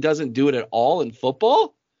 and yet he doesn't do it at all in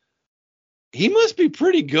football, he must be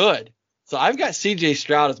pretty good. So I've got C.J.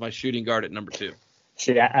 Stroud as my shooting guard at number 2.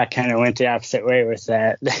 See, I kind of went the opposite way with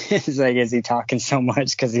that. It's like, is he talking so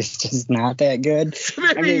much because he's just not that good?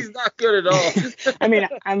 Maybe he's not good at all. I mean,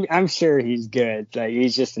 I'm sure he's good. Like,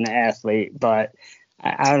 he's just an athlete, but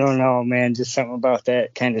I don't know, man. Just something about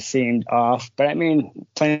that kind of seemed off. But I mean,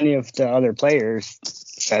 plenty of the other players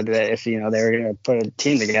said that if they were going to put a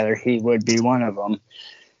team together, he would be one of them.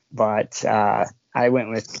 But I went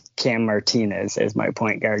with Cam Martinez as my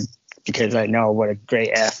point guard, because I know what a great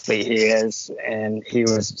athlete he is, and he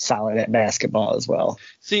was solid at basketball as well.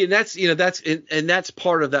 See, and that's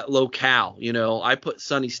part of that locale. I put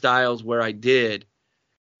Sonny Styles where I did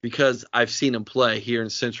because I've seen him play here in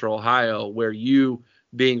Central Ohio, where you,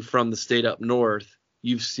 being from the state up north,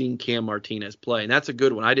 you've seen Cam Martinez play, and that's a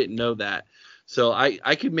good one. I didn't know that. So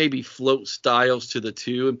I could maybe float Styles to the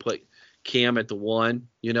 2 and put Cam at the 1.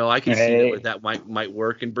 I can see that might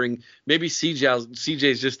work, and bring maybe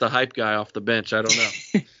CJ's just the hype guy off the bench. I don't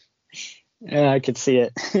know. Yeah, I could see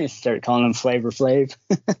it. Start calling him Flavor Flav.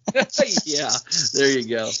 Yeah, there you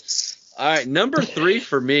go. All right, number 3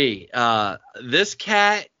 for me. This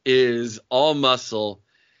cat is all muscle,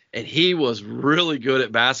 and he was really good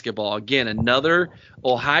at basketball. Again, another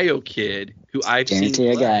Ohio kid who I've seen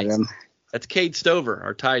play. I got him. That's Cade Stover,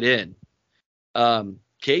 our tight end.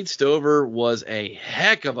 Cade Stover was a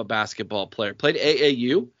heck of a basketball player. Played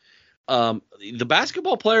AAU, The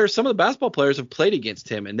basketball players, some of the basketball players have played against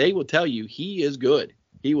him, and they will tell you he is good.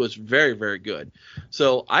 He was very, very good.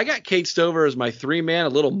 So I got Cade Stover as my 3-man, a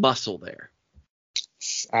little muscle there.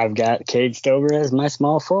 I've got Cade Stover as my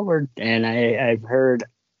small forward, and I've heard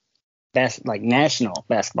national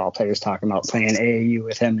basketball players talking about playing AAU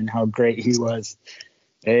with him and how great he was.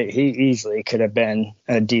 He easily could have been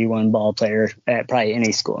a D1 ball player at probably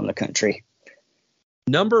any school in the country.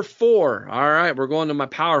 Number 4. All right, we're going to my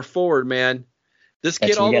power forward, man. This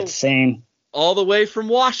kid all the way from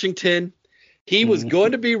Washington. He was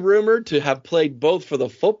going to be rumored to have played both for the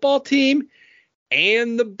football team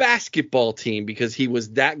and the basketball team because he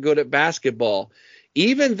was that good at basketball.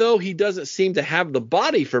 Even though he doesn't seem to have the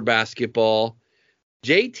body for basketball,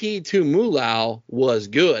 JT Tuimoloau was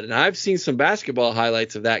good. And I've seen some basketball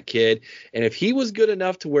highlights of that kid. And if he was good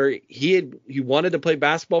enough to where he wanted to play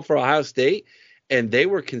basketball for Ohio State and they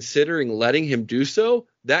were considering letting him do so,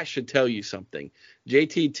 that should tell you something.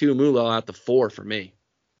 JT Tuimoloau at the 4 for me.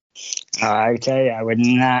 I tell you, I would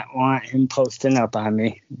not want him posting up on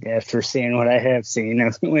me after seeing what I have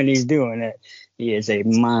seen when he's doing it. He is a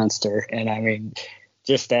monster. And I mean,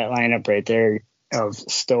 just that lineup right there of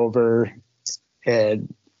Stover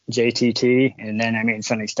and JTT. And then, I mean,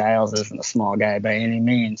 Sonny Styles isn't a small guy by any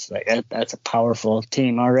means. That's a powerful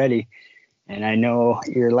team already. And I know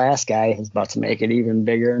your last guy is about to make it even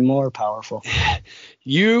bigger and more powerful.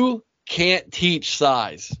 You can't teach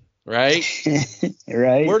size. Right?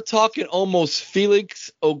 Right. We're talking almost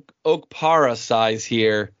Felix Okpara size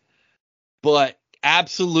here, but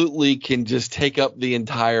absolutely can just take up the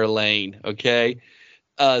entire lane, okay?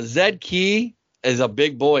 Zed Key is a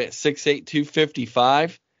big boy at 6'8",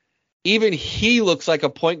 255. Even he looks like a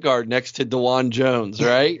point guard next to DeJuan Jones,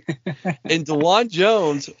 right? And DeJuan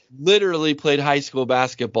Jones literally played high school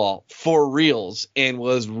basketball for reals and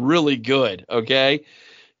was really good, okay?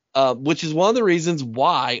 Which is one of the reasons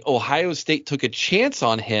why Ohio State took a chance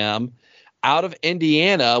on him out of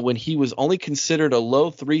Indiana when he was only considered a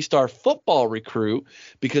low 3-star football recruit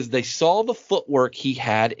because they saw the footwork he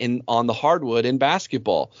had on the hardwood in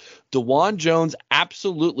basketball. DeJuan Jones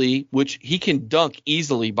absolutely, which he can dunk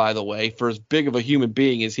easily, by the way, for as big of a human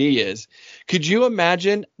being as he is. Could you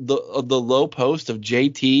imagine the low post of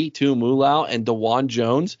JT Tuimoloau and DeJuan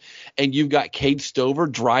Jones, and you've got Cade Stover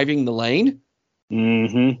driving the lane?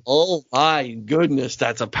 Mm-hmm. Oh my goodness,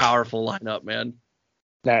 that's a powerful lineup, man.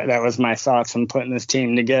 That was my thoughts on putting this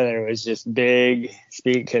team together. It was just big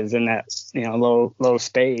speed because in that low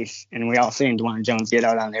space, and we all seen DeJuan Jones get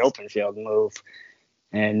out on the open field and move,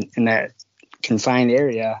 and in that confined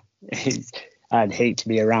area, I'd hate to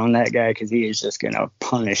be around that guy because he is just gonna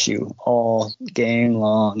punish you all game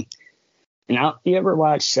long. And you ever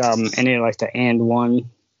watch any of the and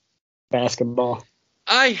one basketball?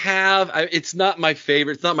 I have. It's not my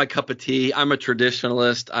favorite. It's not my cup of tea. I'm a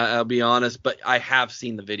traditionalist, I'll be honest, but I have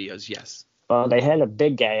seen the videos, yes. Well, they had a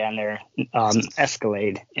big guy on there,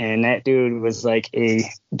 Escalade, and that dude was like a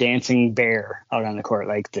dancing bear out on the court,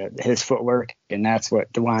 his footwork, and that's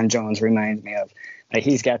what DeJuan Jones reminds me of.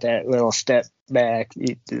 He's got that little step back,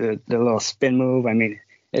 the little spin move. I mean,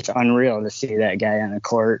 it's unreal to see that guy on the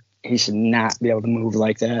court. He should not be able to move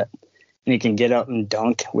like that. And he can get up and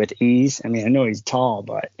dunk with ease. I mean, I know he's tall,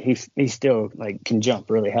 but he still can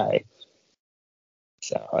jump really high.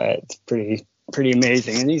 So it's pretty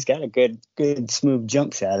amazing. And he's got a good smooth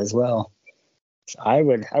jump shot as well. So I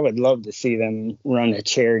would love to see them run a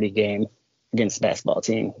charity game against the basketball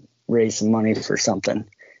team, raise some money for something.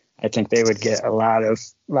 I think they would get a lot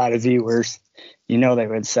of viewers. They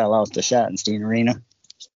would sell out the Schottenstein Arena.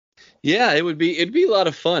 Yeah, it'd be a lot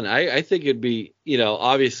of fun. I think it'd be,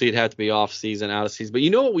 obviously it'd have to be off season, out of season. But you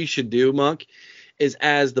know what we should do, Monk, is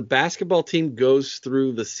as the basketball team goes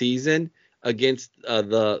through the season against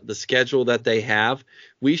the schedule that they have,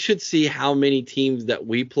 we should see how many teams that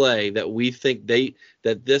we play that we think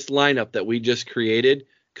that this lineup that we just created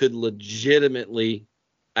could legitimately,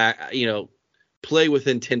 play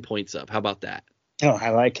within 10 points up. How about that? Oh, I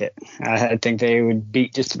like it. I think they would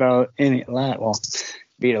beat just about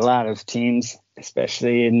beat a lot of teams,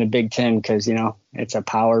 especially in the Big Ten, because, it's a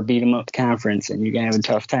power beat 'em up conference and you're going to have a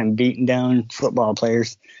tough time beating down football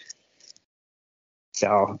players.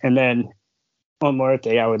 So, and then one more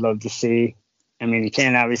thing I would love to see. I mean, you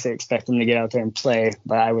can't obviously expect them to get out there and play,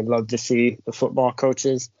 but I would love to see the football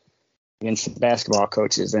coaches against the basketball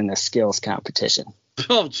coaches in a skills competition.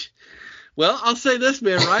 Oh, well, I'll say this,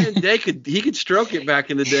 man. Ryan Day could stroke it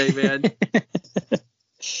back in the day, man.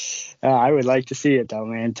 I would like to see it though,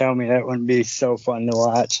 man. Tell me that wouldn't be so fun to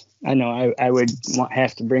watch. I know I would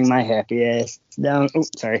have to bring my happy ass down. Oh,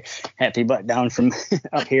 sorry, happy butt down from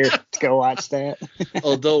up here to go watch that.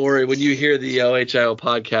 Oh, don't worry. When you hear the OHIO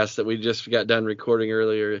podcast that we just got done recording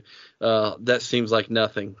earlier, that seems like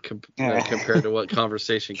nothing compared to what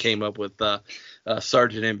conversation came up with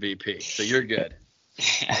Sergeant MVP. So you're good.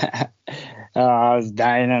 I was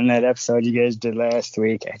dying on that episode you guys did last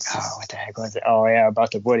week. What the heck was it? Oh yeah,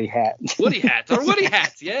 about the Woody hat. Woody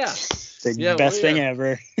hats, yeah. The best thing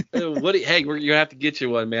ever. Woody, hey, we're gonna have to get you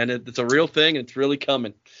one, man. It's a real thing, and it's really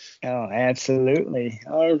coming. Oh, absolutely.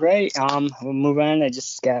 All right. We'll move on. I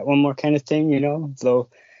just got one more kind of thing, a little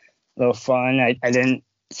fun. I didn't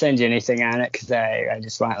send you anything on it because I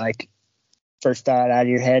just want like first thought out of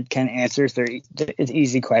your head kind of answers. It's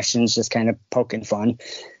easy questions, just kind of poking fun.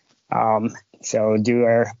 So do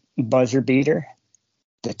our buzzer beater,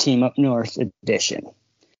 the Team Up North edition.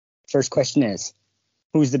 First question is,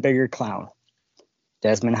 who's the bigger clown,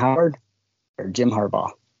 Desmond Howard or Jim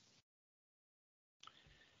Harbaugh?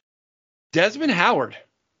 Desmond Howard.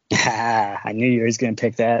 I knew you were going to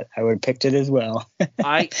pick that. I would have picked it as well.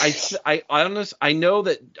 I know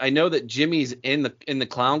that Jimmy's in the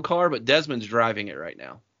clown car, but Desmond's driving it right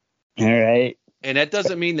now. All right. And that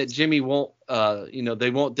doesn't mean that Jimmy won't.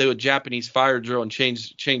 They won't do a Japanese fire drill and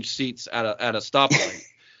change seats at a stoplight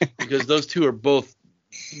because those two are both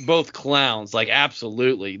clowns. Like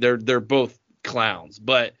absolutely, they're both clowns.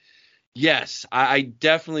 But yes, I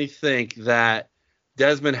definitely think that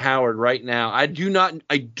Desmond Howard right now. I do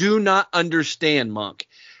not understand, Monk,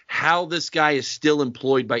 how this guy is still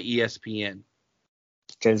employed by ESPN.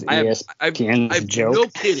 Because ESPN's a joke. No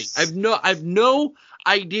kidding. I've no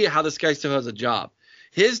idea how this guy still has a job.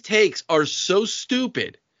 His takes are so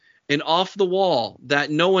stupid and off the wall that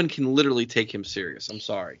no one can literally take him serious. I'm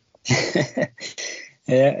sorry. Yeah,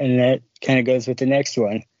 and that kind of goes with the next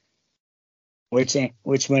one. Which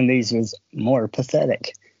one of these was more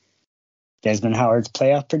pathetic? Desmond Howard's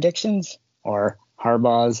playoff predictions or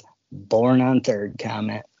Harbaugh's born on third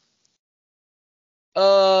comment?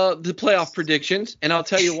 The playoff predictions, and I'll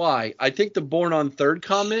tell you why. I think the born on third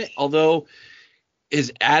comment, although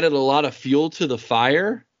has added a lot of fuel to the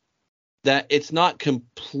fire, that it's not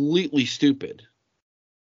completely stupid.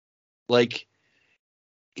 Like,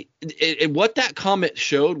 what that comment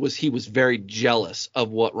showed was he was very jealous of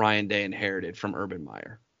what Ryan Day inherited from Urban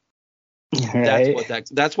Meyer. Right.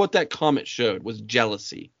 That's what that comment showed, was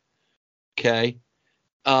jealousy. Okay.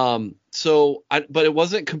 But it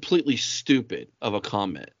wasn't completely stupid of a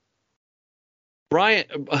comment.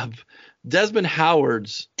 Desmond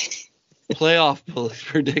Howard's playoff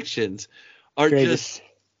predictions are just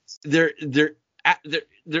they're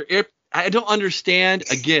I don't understand.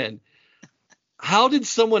 Again, how did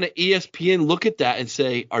someone at ESPN look at that and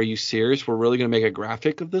say, "Are you serious? We're really going to make a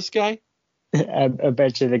graphic of this guy?" I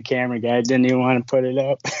bet you the camera guy didn't even want to put it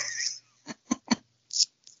up.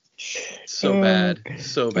 So bad.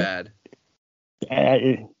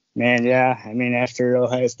 Man, yeah. I mean, after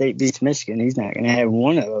Ohio State beats Michigan, he's not going to have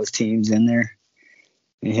one of those teams in there.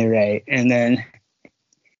 You're right. And then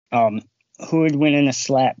who would win in a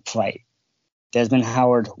slap fight? Desmond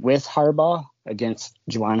Howard with Harbaugh against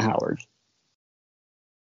Juwan Howard.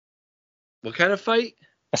 What kind of fight?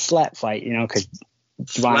 A slap fight, because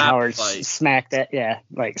Juwan Howard smacked that,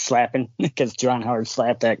 like slapping, because Juwan Howard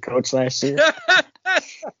slapped that coach last year.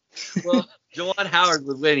 Well, Juwan Howard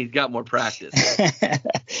would win. He's got more practice.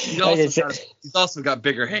 He's also got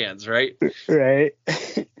bigger hands, right? Right.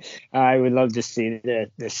 I would love to see the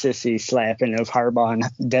sissy slapping of Harbaugh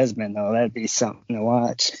and Desmond, though. That'd be something to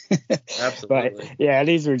watch. Absolutely. But, yeah,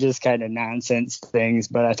 these were just kind of nonsense things,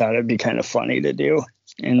 but I thought it'd be kind of funny to do.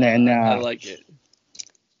 And then I like it.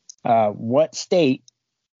 What state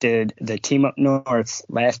did the Team Up North's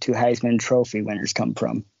last two Heisman Trophy winners come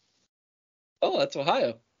from? Oh, that's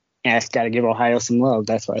Ohio. Yeah, it's got to give Ohio some love.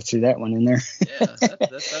 That's why I threw that one in there. Yeah,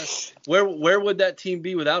 that's where would that team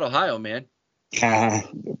be without Ohio, man?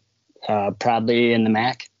 Probably in the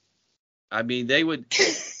MAC. I mean, they would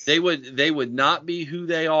not be who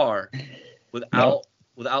they are without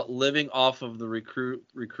living off of the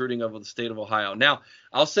recruiting of the state of Ohio. Now,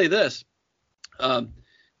 I'll say this: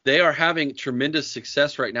 they are having tremendous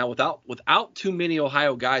success right now without too many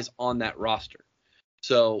Ohio guys on that roster.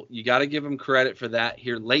 So you got to give them credit for that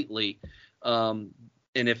here lately. And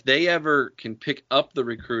if they ever can pick up the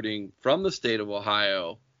recruiting from the state of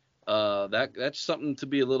Ohio, that's something to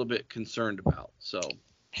be a little bit concerned about. So,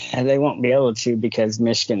 and they won't be able to because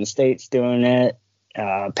Michigan State's doing it,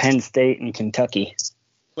 Penn State and Kentucky.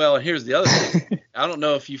 Well, and here's the other thing. I don't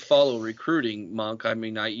know if you follow recruiting, Monk. I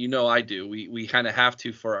mean, I do. We kind of have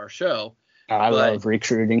to for our show. I love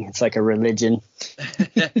recruiting. It's like a religion.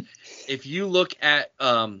 If you look at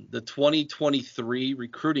the 2023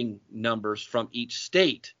 recruiting numbers from each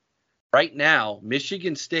state, right now,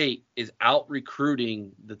 Michigan State is out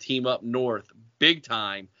recruiting the team up north big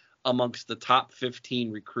time amongst the top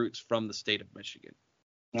 15 recruits from the state of Michigan.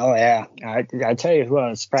 Oh, yeah. I tell you who I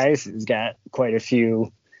was surprised has got quite a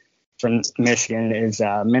few from Michigan is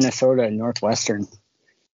Minnesota and Northwestern.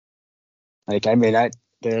 Like, I mean,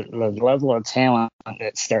 the level of talent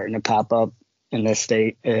that's starting to pop up in this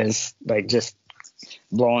state is, like, just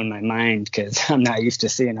blowing my mind because I'm not used to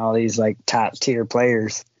seeing all these, like, top-tier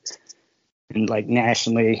players and, like,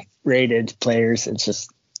 nationally rated players. It's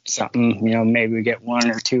just something, maybe we get one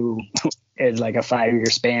or two in, like, a 5-year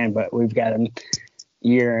span, but we've got them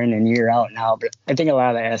year in and year out now. But I think a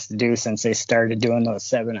lot of that has to do since they started doing those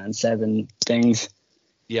 7-on-7 things.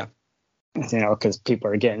 Yeah. Because people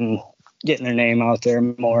are getting their name out there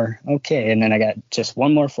more. Okay, and then I got just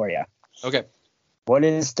one more for you. Okay. What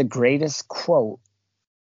is the greatest quote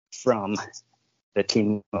from the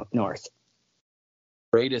team up north?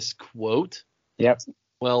 Greatest quote? Yep.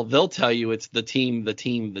 Well, they'll tell you it's the team, the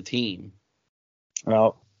team, the team.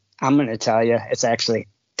 Well, I'm going to tell you it's actually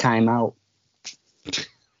timeout.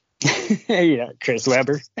 Chris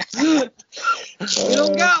Webber. We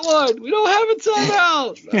don't got one. We don't have it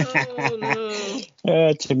timeout. Oh,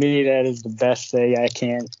 no. To me, that is the best thing. I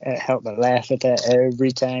can't help but laugh at that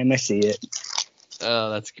every time I see it.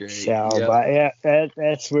 Oh, that's great. So, but yeah,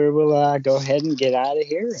 that's where we'll go ahead and get out of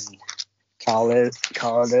here and call it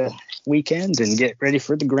a weekend and get ready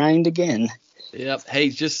for the grind again. Yep. Hey,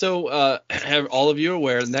 just so have all of you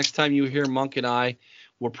aware, next time you hear Monk and I,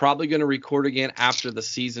 we're probably going to record again after the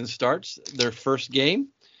season starts. Their first game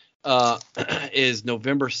is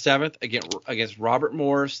November 7th against Robert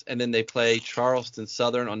Morris, and then they play Charleston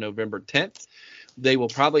Southern on November 10th. They will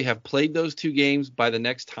probably have played those two games by the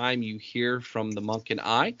next time you hear from the Monk and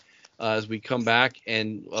I as we come back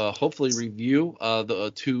and hopefully review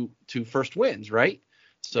the two first wins, right?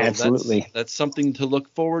 So absolutely. That's something to look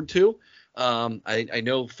forward to. I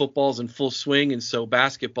know football's in full swing, and so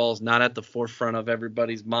basketball's not at the forefront of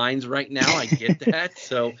everybody's minds right now. I get that.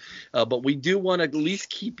 So, but we do want to at least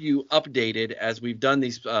keep you updated as we've done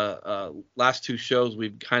these last two shows.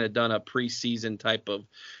 We've kind of done a preseason type of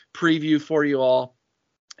preview for you all.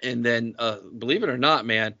 And then, believe it or not,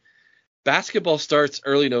 man, basketball starts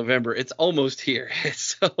early November. It's almost here.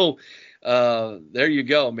 So there you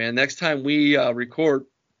go, man. Next time we record,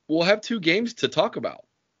 we'll have two games to talk about.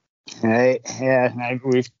 Right. Yeah,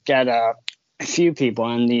 we've got a few people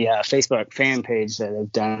on the Facebook fan page that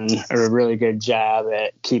have done a really good job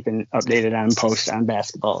at keeping updated on posts on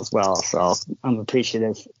basketball as well. So I'm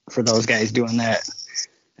appreciative for those guys doing that.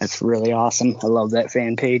 That's really awesome. I love that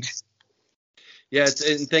fan page. Yeah,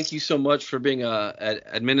 and thank you so much for being an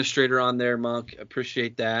administrator on there, Monk.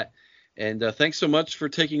 Appreciate that. And thanks so much for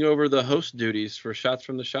taking over the host duties for Shots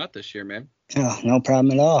from the Shot this year, man. Oh, no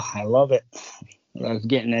problem at all. I love it. I was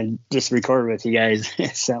getting to just record with you guys.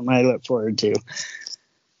 It's something I look forward to.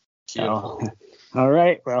 So, all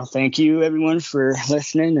right. Well, thank you, everyone, for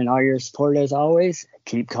listening and all your support as always.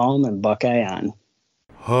 Keep calm and Buckeye on.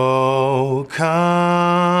 Oh,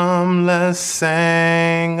 come, let's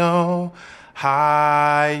sing, oh,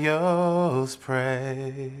 highest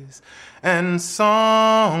praise, and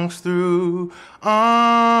songs through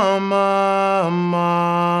alma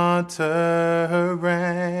mater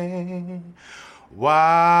reign,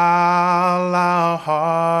 while our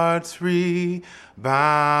hearts rebounding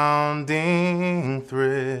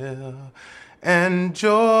thrill, and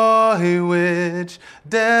joy which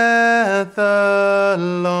death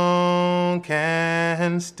alone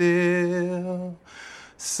can still.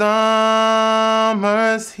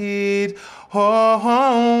 Summer's heat or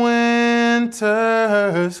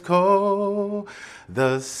winter's cold,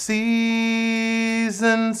 the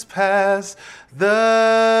seasons pass,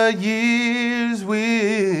 the years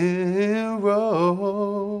will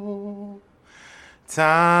roll.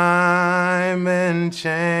 Time and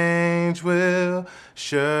change will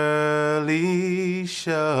surely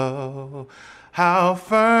show how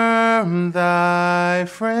firm thy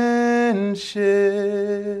friendship.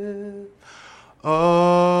 Ohio.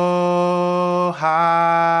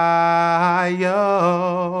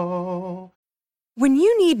 When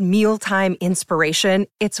you need mealtime inspiration,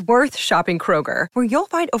 it's worth shopping Kroger, where you'll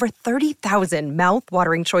find over 30,000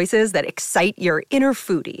 mouth-watering choices that excite your inner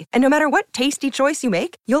foodie. And no matter what tasty choice you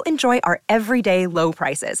make, you'll enjoy our everyday low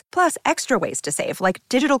prices, plus extra ways to save, like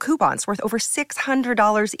digital coupons worth over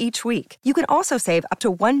 $600 each week. You can also save up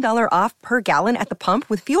to $1 off per gallon at the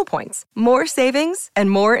pump with fuel points. More savings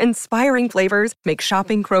and more inspiring flavors make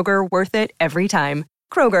shopping Kroger worth it every time.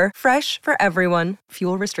 Kroger, fresh for everyone.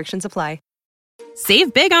 Fuel restrictions apply.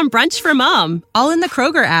 Save big on brunch for mom, all in the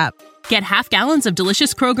Kroger app. Get half gallons of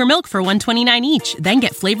delicious Kroger milk for $1.29 each. Then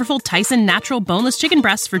get flavorful Tyson natural boneless chicken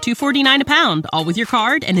breasts for $2.49 a pound, all with your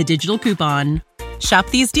card and a digital coupon. Shop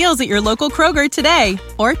these deals at your local Kroger today,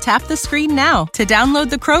 or tap the screen now to download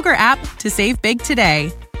the Kroger app to save big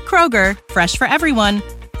today. Kroger, fresh for everyone.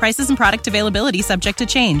 Prices and product availability subject to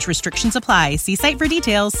change. Restrictions apply. See site for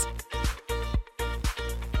details.